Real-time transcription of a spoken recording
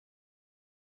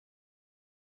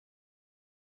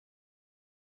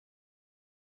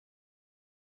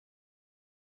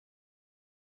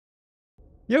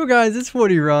Yo guys, it's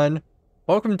Woody Run.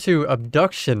 Welcome to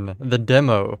Abduction, the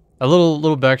demo. A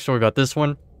little backstory about this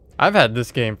one. I've had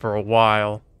this game for a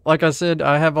while. Like I said,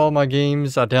 I have all my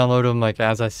games. I download them like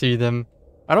as I see them.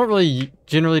 I don't really,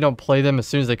 generally don't play them as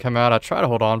soon as they come out. I try to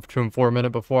hold on to them for a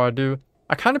minute before I do.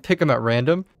 I kind of pick them at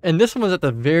random. And this one was at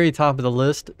the very top of the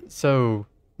list, so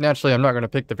naturally I'm not going to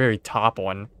pick the very top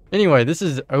one. Anyway, this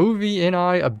is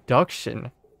OVNI Abduction.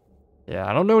 Yeah,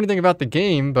 I don't know anything about the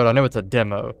game, but I know it's a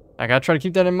demo. I gotta try to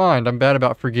keep that in mind. I'm bad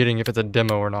about forgetting if it's a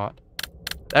demo or not.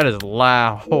 That is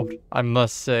loud, I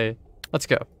must say. Let's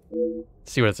go.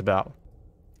 See what it's about.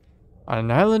 On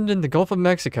an island in the Gulf of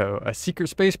Mexico, a secret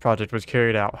space project was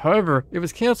carried out. However, it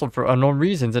was cancelled for unknown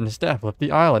reasons and the staff left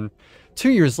the island. 2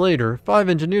 years later, 5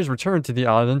 engineers returned to the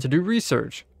island to do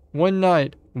research. One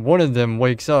night, one of them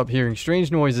wakes up hearing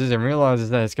strange noises and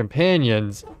realizes that his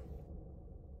companions...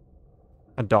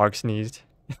 A dog sneezed.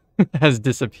 Has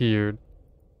disappeared.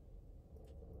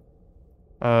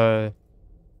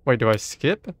 Wait, do I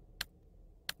skip?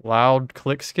 Loud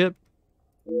click skip?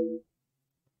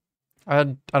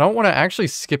 I don't want to actually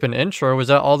skip an intro. Was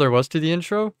that all there was to the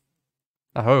intro?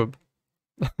 I hope.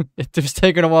 It was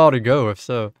taking a while to go, if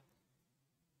so.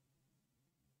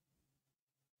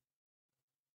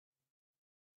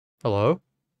 Hello?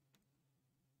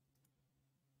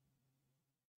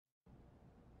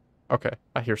 Okay,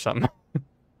 I hear something.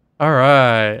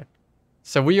 Alright.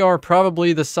 So we are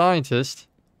probably the scientist.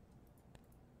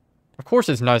 Of course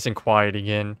it's nice and quiet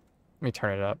again. Let me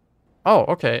turn it up. Oh,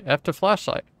 okay. F to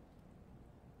flashlight.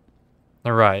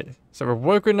 Alright. So we're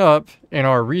woken up in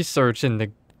our research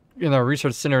in our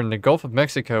research center in the Gulf of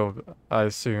Mexico, I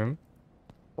assume.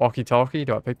 Walkie-talkie.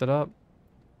 Do I pick that up?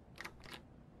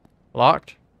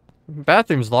 Locked?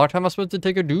 Bathroom's locked. How am I supposed to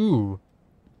take a do?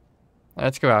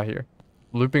 Let's go out here.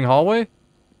 Looping hallway? Is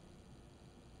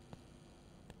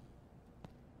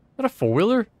that a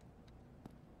four-wheeler?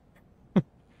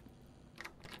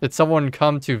 Did someone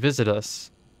come to visit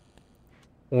us?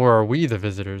 Or are we the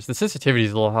visitors? The sensitivity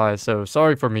is a little high, so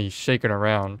sorry for me shaking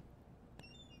around.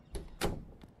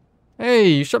 Hey,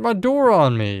 you shut my door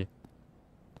on me.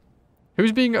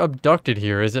 Who's being abducted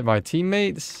here? Is it my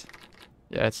teammates?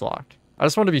 Yeah, it's locked. I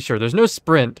just want to be sure. There's no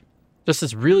sprint. Just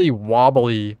this really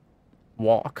wobbly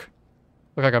walk.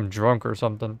 Look like I'm drunk or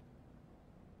something.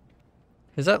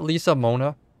 Is that Lisa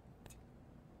Mona?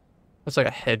 Looks like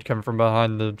a head coming from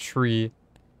behind the tree.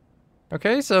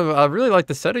 Okay, so I really like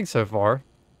the setting so far.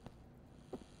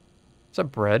 Is that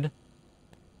bread?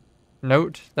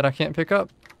 Note that I can't pick up?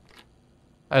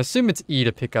 I assume it's E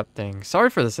to pick up things. Sorry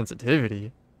for the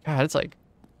sensitivity. God, it's like...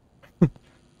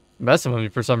 messing with me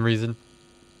for some reason.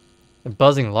 The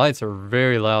buzzing lights are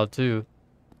very loud too.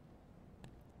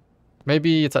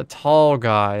 Maybe it's a tall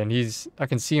guy and I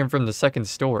can see him from the second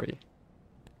story.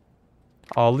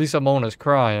 Oh, Lisa Mona's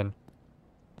crying.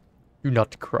 Do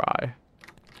not cry.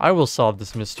 I will solve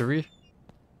this mystery.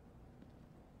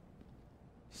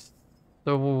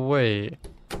 So wait.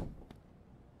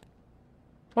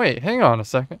 Wait, hang on a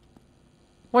second.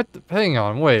 What the, hang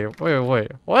on, wait.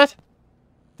 What?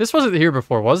 This wasn't here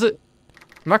before, was it?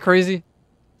 Am I crazy?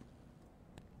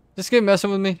 This game messing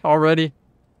with me already?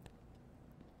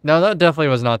 No, that definitely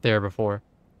was not there before.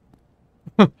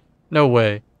 No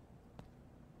way.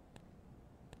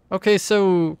 Okay,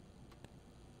 so...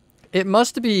 it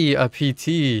must be a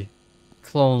PT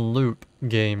clone loop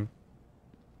game.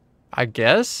 I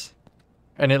guess?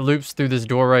 And it loops through this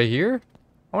door right here?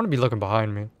 I want to be looking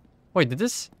behind me. Wait, did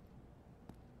this...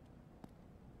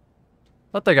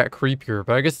 I thought that got creepier,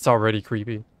 but I guess it's already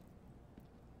creepy.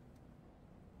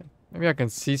 Maybe I can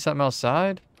see something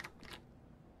outside?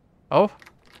 Oh.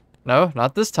 No,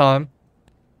 not this time.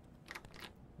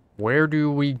 Where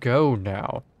do we go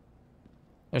now?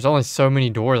 There's only so many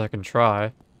doors I can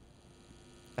try.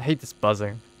 I hate this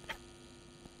buzzing.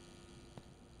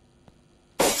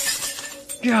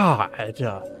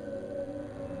 God.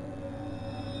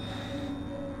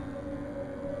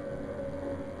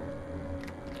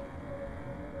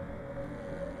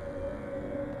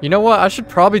 You know what? I should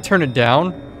probably turn it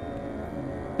down.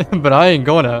 But I ain't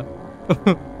gonna.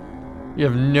 You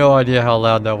have no idea how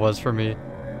loud that was for me.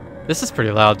 This is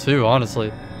pretty loud too, honestly.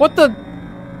 What the?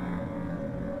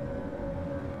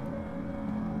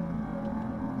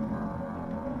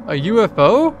 A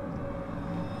UFO?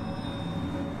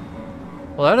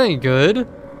 Well, that ain't good.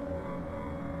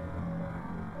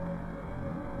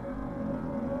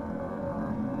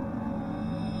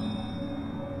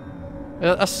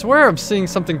 I swear I'm seeing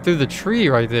something through the tree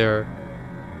right there.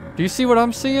 Do you see what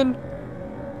I'm seeing?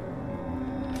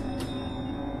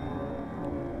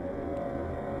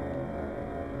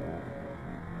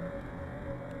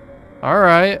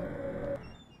 Alright.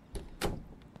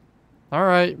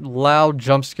 Alright, loud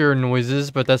jump scare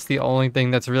noises, but that's the only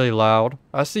thing that's really loud.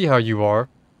 I see how you are.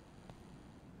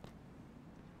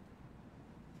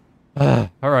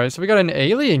 Alright, so we got an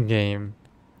alien game.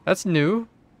 That's new.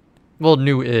 Well,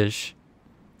 new-ish.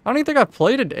 I don't even think I've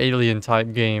played an alien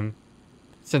type game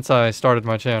since I started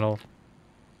my channel.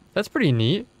 That's pretty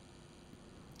neat.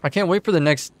 I can't wait for the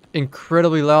next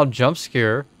incredibly loud jump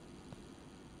scare.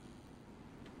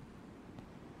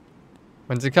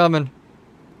 When's it coming?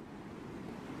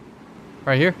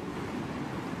 Right here?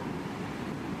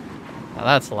 Now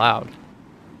that's loud.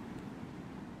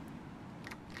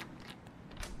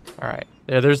 Alright.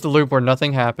 Yeah, there's the loop where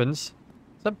nothing happens.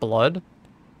 Is that blood?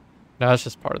 No, that's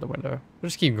just part of the window. We'll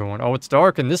just keep going. Oh, it's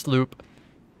dark in this loop.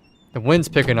 The wind's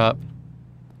picking up.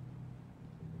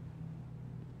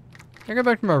 Can I go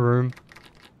back to my room?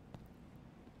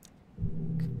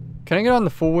 Can I get on the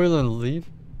four-wheeler and leave?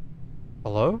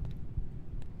 Hello?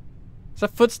 Is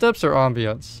that footsteps or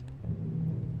ambience?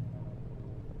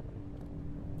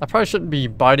 I probably shouldn't be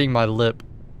biting my lip.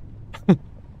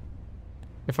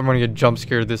 If I'm gonna get jump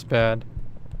scared this bad.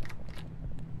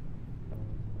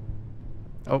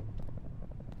 Oh.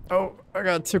 Oh, I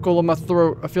got a tickle in my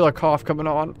throat. I feel a cough coming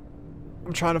on.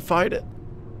 I'm trying to fight it.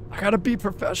 I gotta be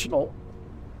professional.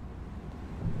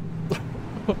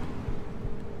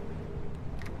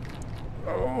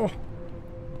 Oh.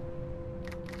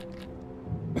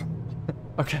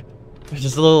 Okay.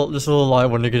 Just a little light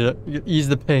one to get ease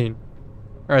the pain.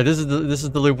 Alright, this is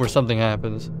the loop where something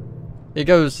happens. It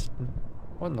goes,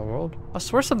 what in the world? I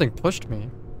swear something pushed me.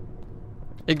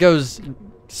 It goes,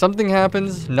 something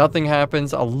happens, nothing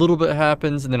happens, a little bit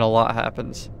happens, and then a lot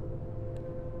happens.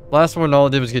 Last one, all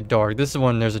it did was get dark. This is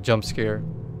when there's a jump scare.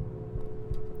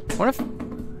 What if... I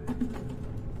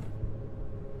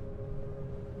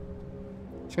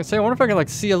was gonna say, I wonder if I can like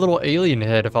see a little alien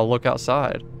head if I look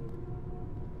outside.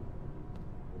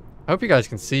 I hope you guys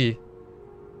can see.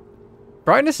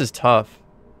 Brightness is tough.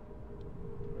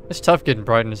 It's tough getting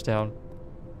brightness down.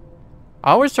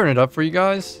 I always turn it up for you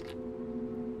guys.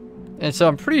 And so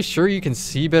I'm pretty sure you can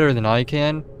see better than I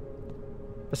can.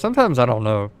 But sometimes I don't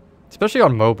know. Especially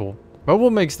on mobile. Mobile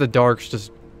makes the darks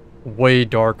just way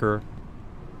darker.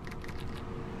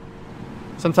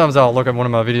 Sometimes I'll look at one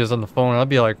of my videos on the phone and I'll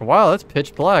be like, wow, that's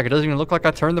pitch black. It doesn't even look like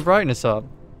I turned the brightness up.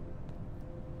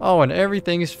 Oh, and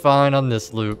everything is fine on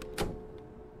this loop.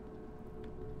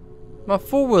 My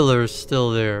four-wheeler is still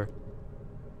there.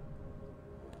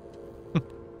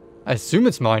 I assume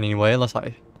it's mine anyway, unless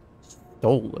I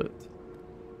stole it.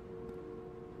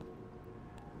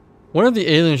 One of the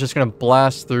aliens just gonna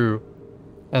blast through.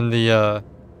 And the,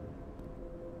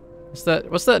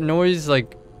 what's that noise,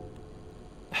 like...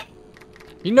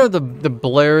 You know the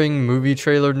blaring movie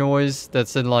trailer noise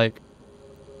that's in, like...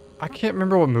 I can't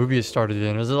remember what movie it started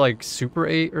in. Was it, like, Super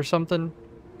 8 or something?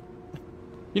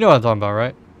 You know what I'm talking about,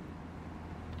 right?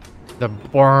 The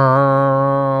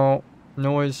brrrr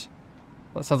noise.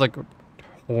 That sounds like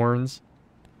horns.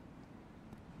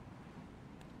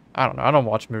 I don't know. I don't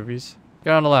watch movies.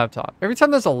 Get on a laptop. Every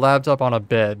time there's a laptop on a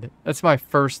bed, that's my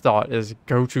first thought is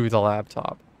go to the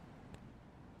laptop.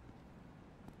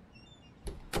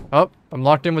 Oh, I'm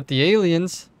locked in with the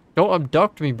aliens. Don't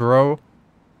abduct me, bro.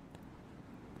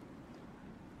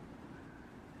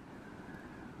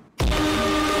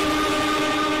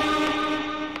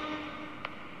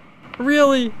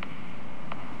 Really?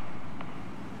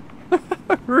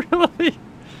 Really?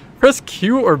 Press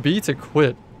Q or B to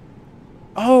quit.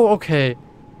 Oh, okay.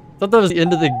 Thought that was the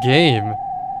end of the game.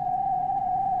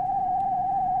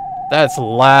 That's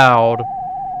loud.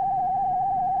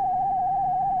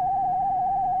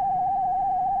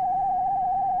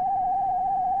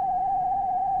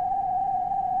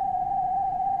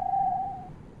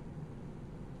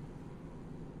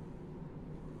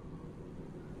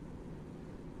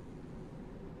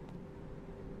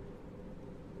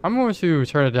 I'm going to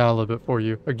turn it down a little bit for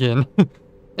you, again.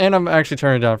 And I'm actually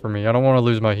turning it down for me. I don't want to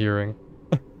lose my hearing.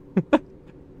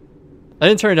 I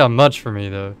didn't turn it down much for me,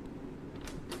 though.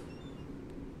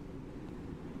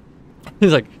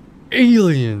 He's like,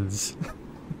 aliens!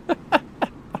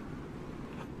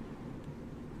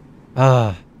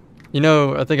 You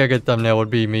know, I think a good thumbnail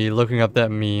would be me looking up that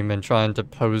meme and trying to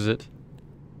pose it.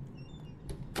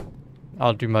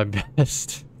 I'll do my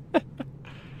best.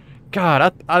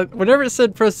 God, whenever it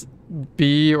said press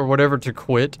B or whatever to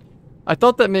quit, I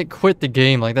thought that meant quit the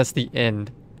game, like that's the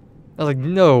end. I was like,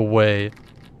 no way.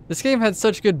 This game had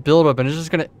such good build-up and it's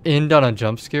just gonna end on a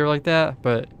jump scare like that,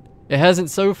 but it hasn't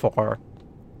so far.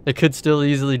 It could still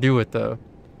easily do it though.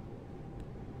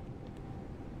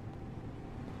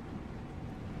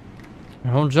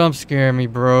 Don't jump scare me,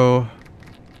 bro.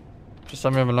 Just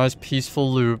let me have a nice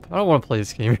peaceful loop. I don't want to play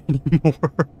this game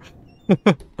anymore.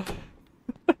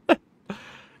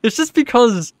 It's just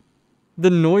because the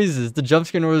noises, the jump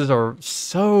scare noises are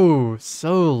so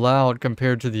loud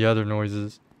compared to the other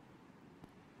noises.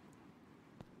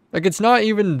 Like, it's not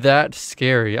even that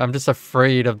scary. I'm just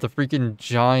afraid of the freaking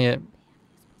giant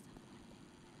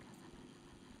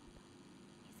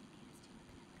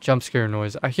jump scare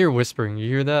noise. I hear whispering. You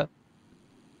hear that?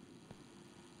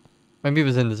 Maybe it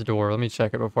was in this door. Let me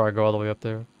check it before I go all the way up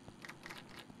there.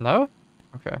 No?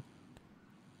 Okay.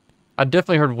 I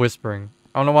definitely heard whispering.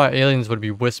 I don't know why aliens would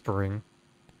be whispering.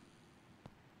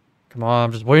 Come on,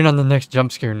 I'm just waiting on the next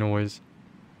jump scare noise.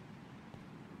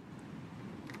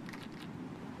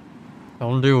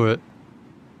 Don't do it.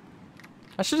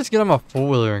 I should just get on my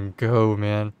four-wheeler and go,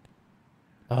 man.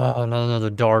 Not another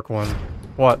dark one.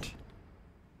 What?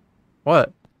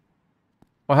 What?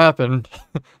 What happened?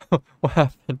 What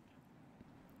happened?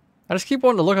 I just keep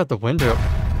wanting to look out the window.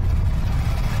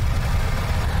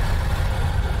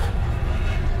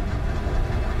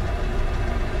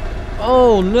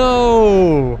 Oh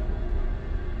no!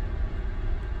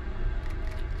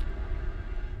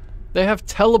 They have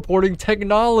teleporting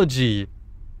technology.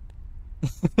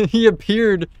 He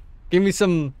appeared, gave me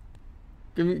some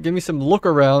look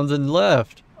arounds and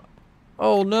left.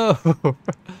 Oh no!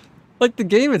 Like, the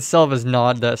game itself is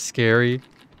not that scary.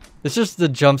 It's just the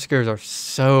jump scares are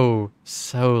so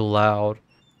loud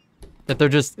that they're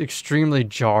just extremely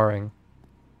jarring.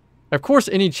 Of course,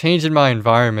 any change in my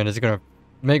environment is gonna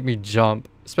make me jump,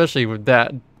 especially with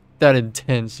that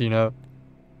intense, you know.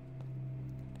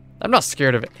 I'm not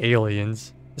scared of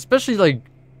aliens, especially like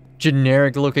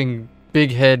generic looking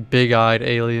big head, big eyed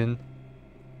alien.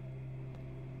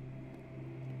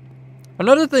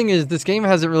 Another thing is, this game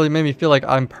hasn't really made me feel like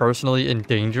I'm personally in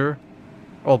danger.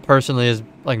 Well, personally is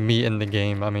like me in the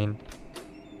game, I mean.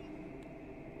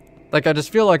 Like, I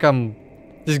just feel like I'm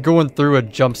just going through a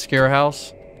jump scare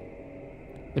house,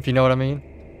 if you know what I mean.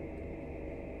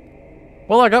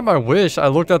 Well, I got my wish. I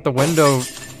looked out the window.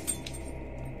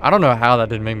 I don't know how that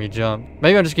didn't make me jump.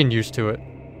 Maybe I'm just getting used to it.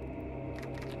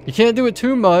 You can't do it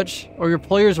too much, or your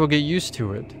players will get used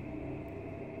to it.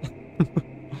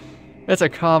 That's a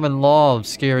common law of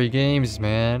scary games,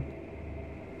 man.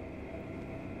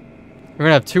 We're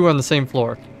gonna have two on the same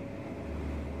floor.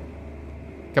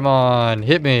 Come on,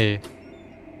 hit me.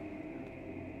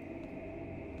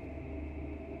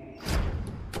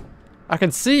 I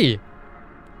can see.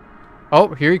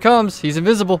 Oh, here he comes. He's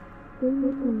invisible.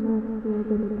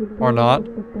 Or not.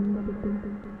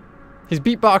 He's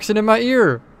beatboxing in my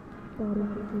ear.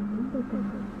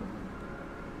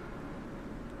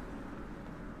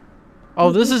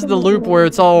 Oh, this is the loop where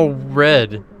it's all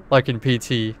red, like in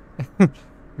PT.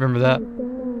 Remember that?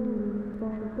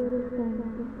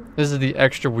 This is the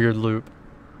extra weird loop.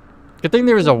 Good thing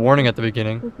there was a warning at the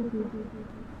beginning.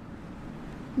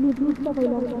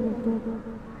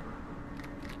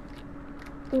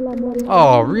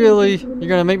 Oh, really? You're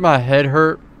gonna make my head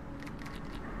hurt?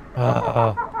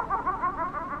 Don't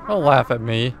laugh at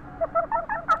me.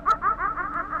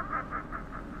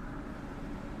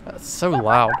 That's so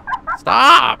loud.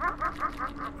 Stop!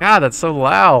 God, that's so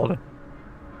loud.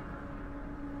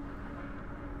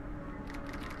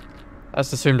 I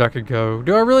just assumed I could go.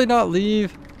 Do I really not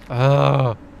leave?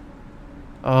 Oh,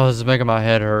 this is making my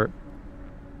head hurt.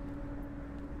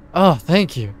 Oh,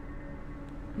 thank you.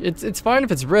 It's fine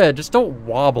if it's red, just don't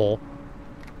wobble.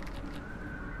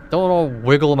 Don't all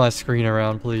wiggle my screen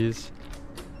around, please.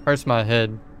 Hurts my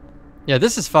head. Yeah,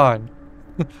 this is fine.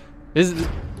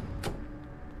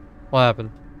 What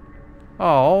happened?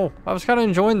 Oh, I was kind of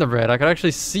enjoying the red. I could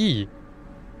actually see.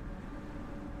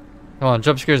 Come on,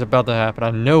 jump scare's about to happen. I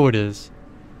know it is.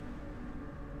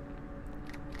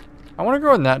 I want to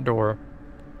go in that door.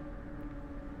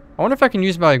 I wonder if I can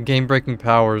use my game-breaking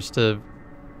powers to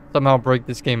somehow break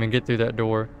this game and get through that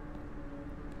door.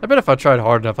 I bet if I tried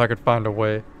hard enough, I could find a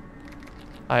way.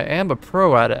 I am a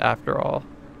pro at it, after all.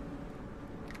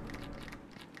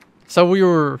 So we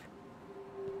were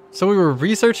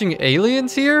researching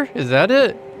aliens here? Is that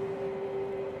it?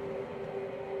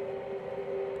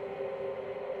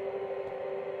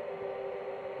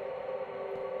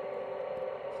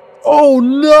 Oh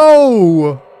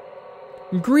no!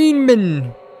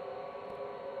 Greenman!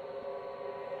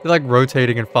 They're like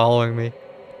rotating and following me.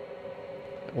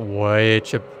 Wait,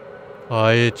 chip.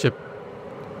 Wait, chip.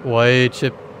 Wait,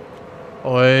 chip.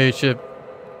 Wait, chip.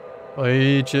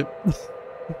 Wait, chip.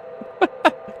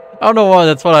 I don't know why,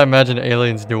 that's what I imagine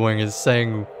aliens doing, is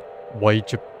saying wait,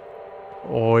 chip.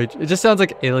 Wait. It just sounds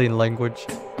like alien language.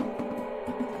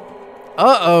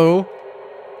 Uh-oh.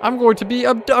 I'm going to be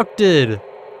abducted.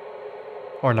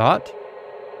 Or not?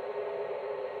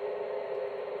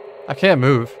 I can't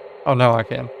move. Oh, no, I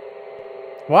can.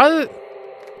 Why?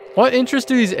 What interest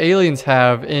do these aliens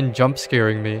have in jump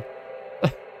scaring me?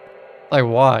 Like,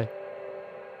 why?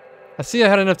 I see I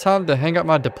had enough time to hang up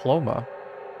my diploma.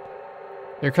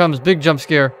 Here comes big jump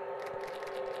scare.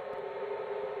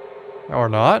 Or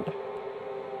not?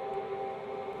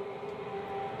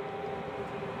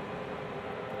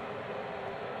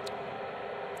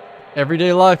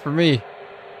 Everyday life for me.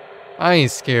 I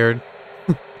ain't scared.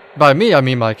 By me, I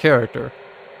mean my character.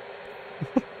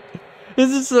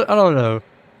 It's just, I don't know.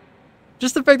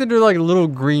 Just the fact that they're like little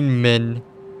green men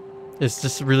is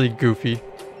just really goofy.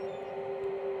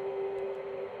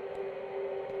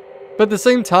 But at the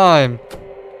same time,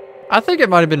 I think it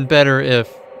might have been better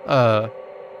if,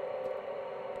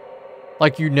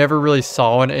 like you never really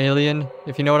saw an alien,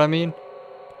 if you know what I mean.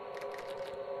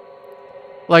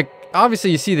 Like,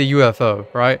 obviously you see the UFO,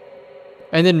 right?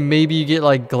 And then maybe you get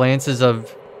like glances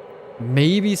of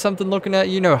maybe something looking at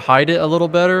you, hide it a little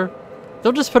better.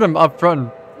 They'll just put him up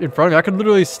front, in front of me. I could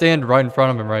literally stand right in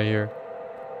front of him right here.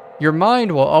 Your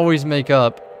mind will always make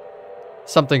up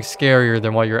something scarier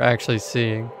than what you're actually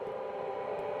seeing.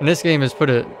 And this game has put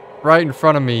it right in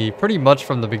front of me pretty much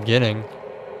from the beginning.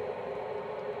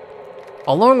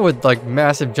 Along with like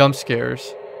massive jump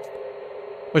scares.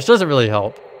 Which doesn't really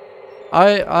help.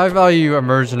 I value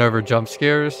immersion over jump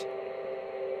scares.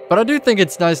 But I do think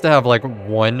it's nice to have like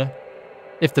one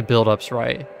if the build-up's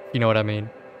right. You know what I mean?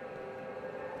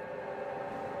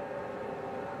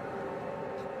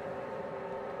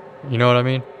 You know what I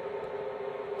mean?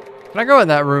 Can I go in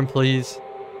that room, please?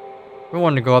 I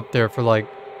wanted to go up there for like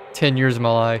 10 years of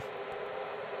my life.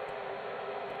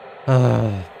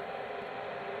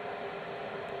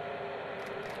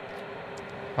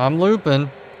 I'm looping.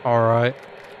 Alright.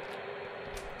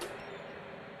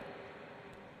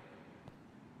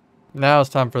 Now it's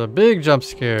time for the big jump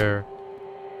scare.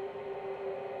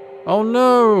 Oh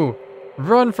no!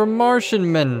 Run from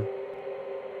Martian men!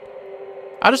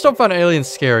 I just don't find aliens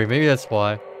scary. Maybe that's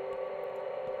why.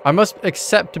 I must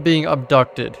accept being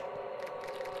abducted.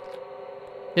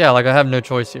 Yeah, like I have no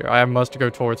choice here. I must go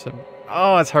towards him.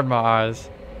 Oh, it's hurt my eyes.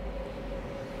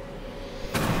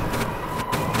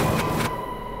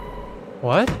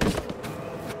 What?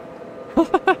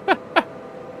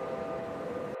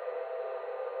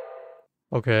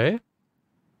 Okay.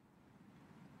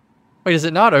 Wait, is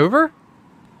it not over?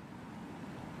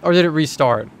 Or did it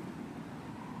restart?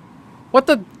 What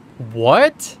the...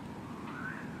 What?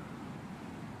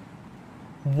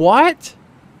 What?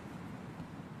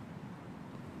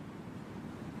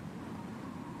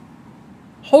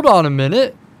 Hold on a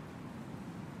minute.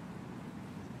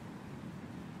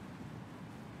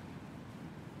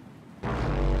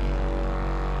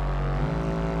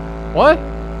 What?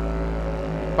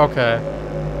 Okay.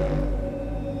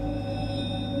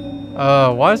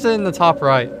 Why is it in the top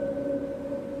right?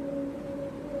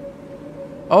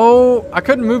 Oh, I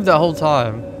couldn't move that whole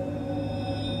time.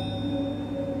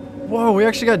 Whoa, we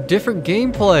actually got different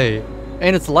gameplay.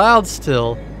 And it's loud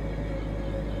still.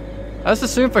 I just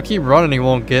assume if I keep running, he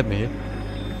won't get me.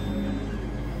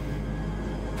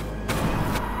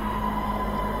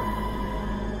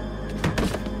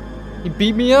 He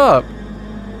beat me up.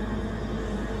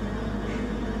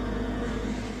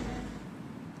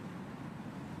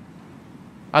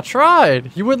 I tried.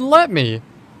 He wouldn't let me.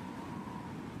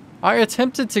 I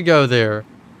attempted to go there.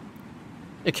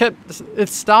 It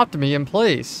stopped me in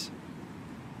place.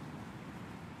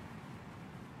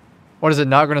 What, is it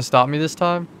not going to stop me this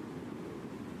time?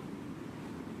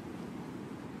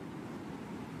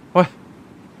 What?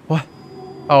 What?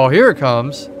 Oh, here it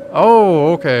comes.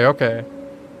 Oh, okay, okay.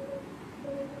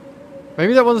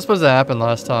 Maybe that wasn't supposed to happen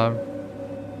last time.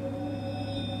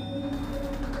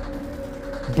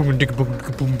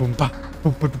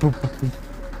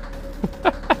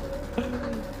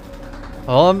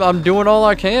 Well, I'm doing all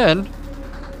I can.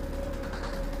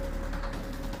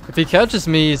 If he catches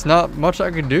me, it's not much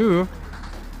I can do.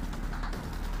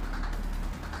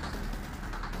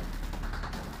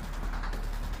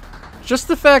 Just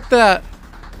the fact that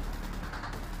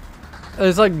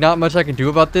there's like not much I can do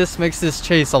about this makes this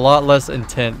chase a lot less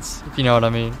intense, if you know what I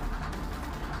mean.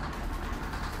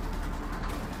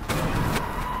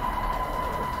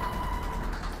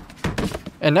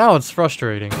 And now it's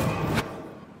frustrating.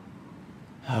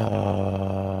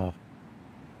 Oh,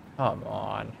 come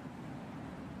on.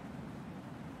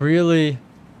 Really?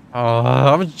 Oh,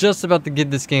 I was just about to give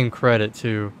this game credit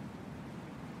too.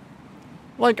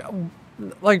 Like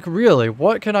really,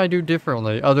 what can I do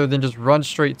differently other than just run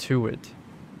straight to it?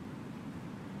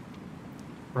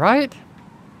 Right?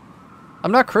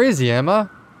 I'm not crazy, am I?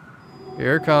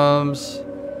 Here it comes.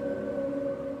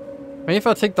 Maybe if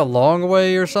I take the long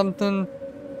way or something?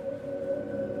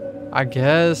 I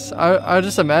guess. I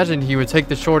just imagined he would take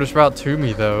the shortest route to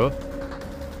me, though.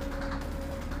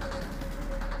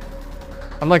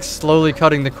 I'm like slowly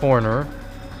cutting the corner.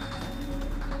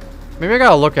 Maybe I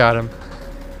gotta look at him.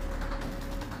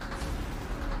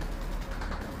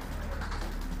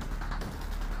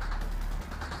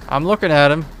 I'm looking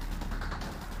at him.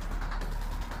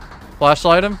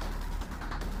 Flashlight him.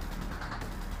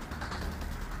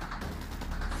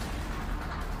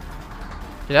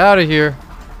 Get out of here.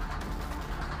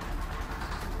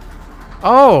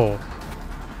 Oh!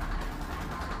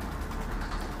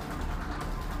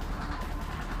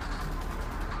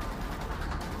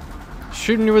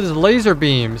 Shooting you with his laser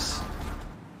beams.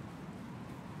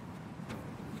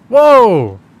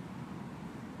 Whoa!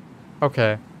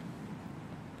 Okay.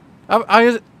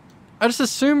 I just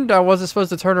assumed I wasn't supposed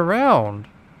to turn around.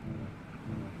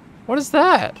 What is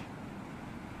that?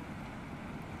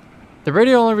 The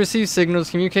radio only receives signals.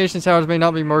 Communication towers may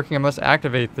not be working. I must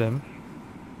activate them.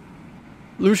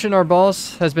 Lucian, our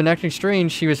boss, has been acting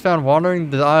strange. He was found wandering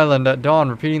the island at dawn,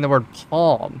 repeating the word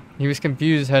palm. He was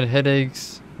confused, had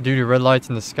headaches due to red lights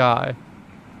in the sky.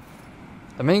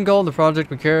 The main goal of the project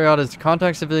we carry out is to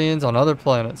contact civilians on other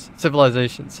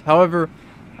civilizations. However,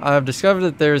 I have discovered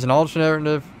that there is an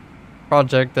alternative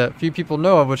project that few people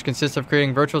know of, which consists of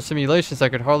creating virtual simulations that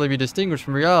could hardly be distinguished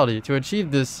from reality. To achieve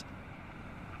this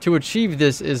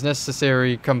is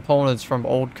necessary components from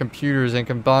old computers and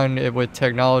combine it with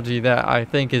technology that I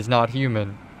think is not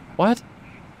human. What?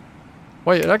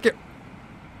 Wait, I get...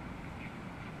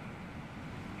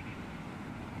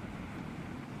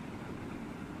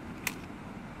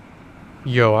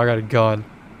 Yo, I got a gun.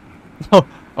 Oh,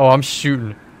 I'm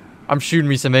shooting. I'm shooting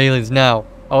me some aliens now.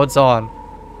 Oh, it's on.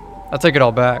 I'll take it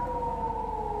all back.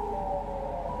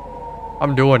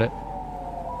 I'm doing it.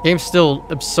 Game's still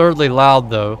absurdly loud,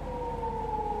 though.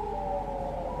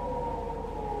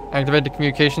 Activate the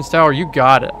communications tower. You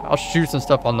got it. I'll shoot some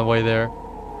stuff on the way there.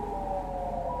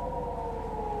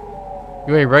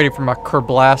 You ain't ready for my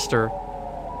Kerblaster.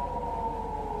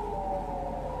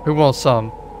 Who wants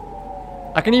some?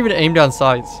 I can even aim down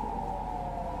sights.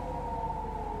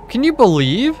 Can you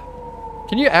believe?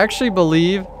 Can you actually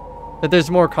believe that there's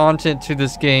more content to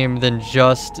this game than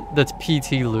just the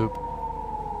PT loop?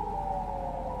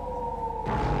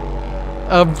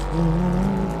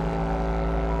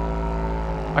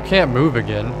 I can't move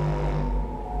again.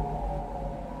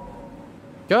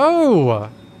 Go!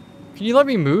 Can you let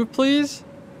me move, please?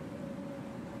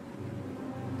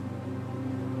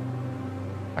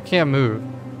 I can't move.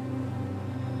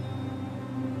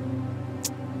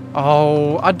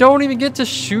 Oh, I don't even get to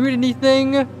shoot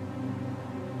anything?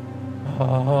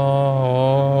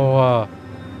 Oh.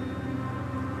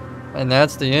 And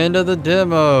that's the end of the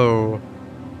demo.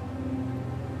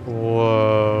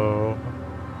 Whoa.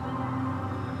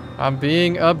 I'm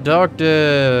being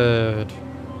abducted.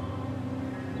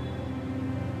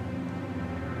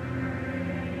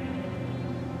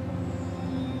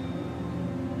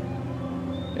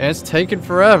 And it's taking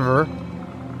forever.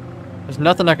 There's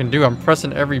nothing I can do. I'm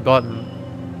pressing every button.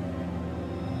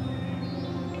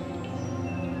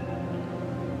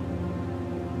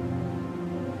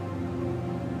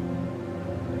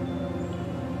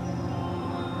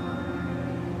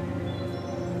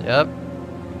 Yep.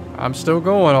 I'm still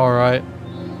going alright.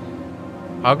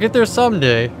 I'll get there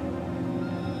someday.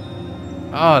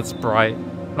 Oh, it's bright.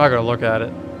 I'm not gonna look at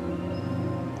it.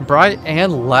 Bright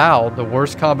and loud. The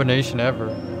worst combination ever.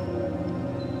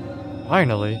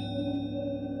 Finally.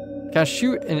 Can I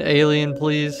shoot an alien,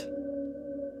 please?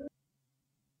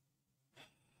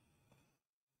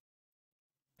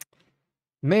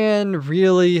 Man,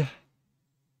 really?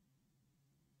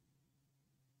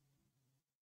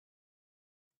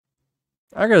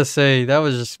 I gotta say, that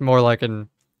was just more like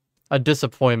a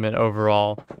disappointment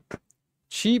overall.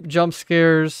 Cheap jump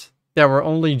scares that were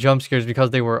only jump scares because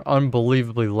they were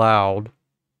unbelievably loud.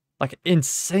 Like,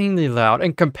 insanely loud.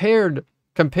 And compared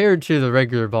to the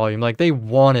regular volume, like, they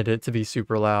wanted it to be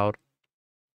super loud.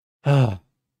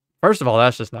 First of all,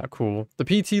 that's just not cool. The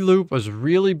PT loop was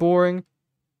really boring,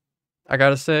 I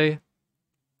gotta say.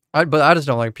 But I just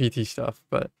don't like PT stuff.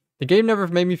 But the game never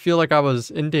made me feel like I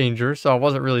was in danger, so I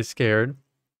wasn't really scared.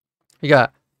 You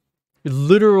got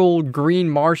literal green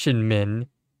Martian men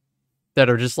that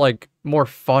are just, like, more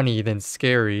funny than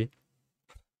scary.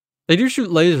 They do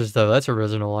shoot lasers, though. That's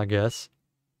original, I guess.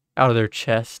 Out of their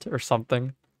chest or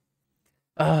something.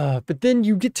 But then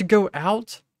you get to go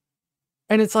out,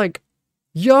 and it's like,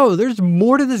 yo, there's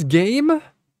more to this game?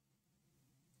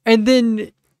 And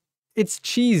then it's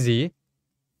cheesy.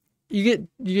 You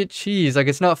get cheese. Like,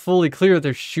 it's not fully clear that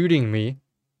they're shooting me.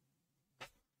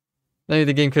 Maybe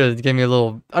the game could have given me a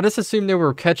little... I just assumed they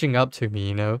were catching up to me,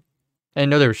 you know? I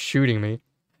didn't know they were shooting me.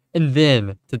 And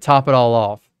then, to top it all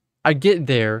off, I get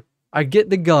there, I get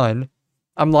the gun,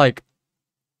 I'm like,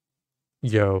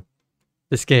 yo,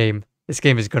 this game is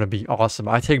gonna be awesome.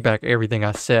 I take back everything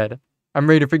I said. I'm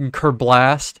ready to freaking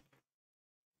kerblast.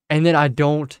 And then I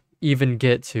don't even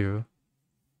get to.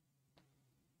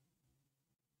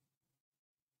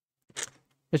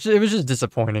 It was just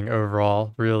disappointing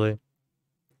overall, really.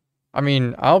 I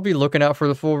mean, I'll be looking out for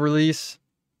the full release,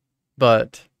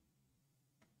 but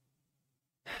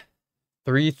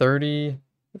 3:30,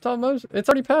 it's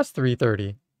already past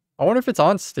 3:30. I wonder if it's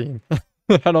on Steam.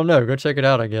 I don't know, go check it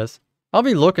out, I guess. I'll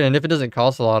be looking, and if it doesn't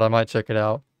cost a lot, I might check it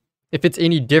out. If it's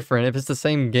any different, if it's the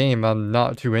same game, I'm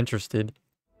not too interested.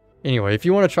 Anyway, if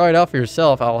you want to try it out for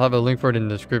yourself, I'll have a link for it in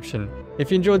the description.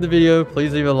 If you enjoyed the video,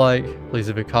 please leave a like, please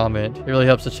leave a comment. It really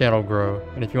helps the channel grow.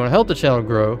 And if you want to help the channel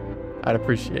grow, I'd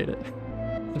appreciate it.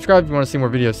 Subscribe if you want to see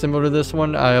more videos similar to this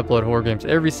one. I upload horror games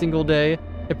every single day.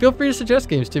 And feel free to suggest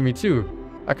games to me too.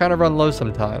 I kind of run low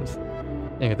sometimes.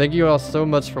 Anyway, thank you all so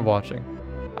much for watching.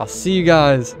 I'll see you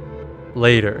guys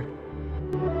later.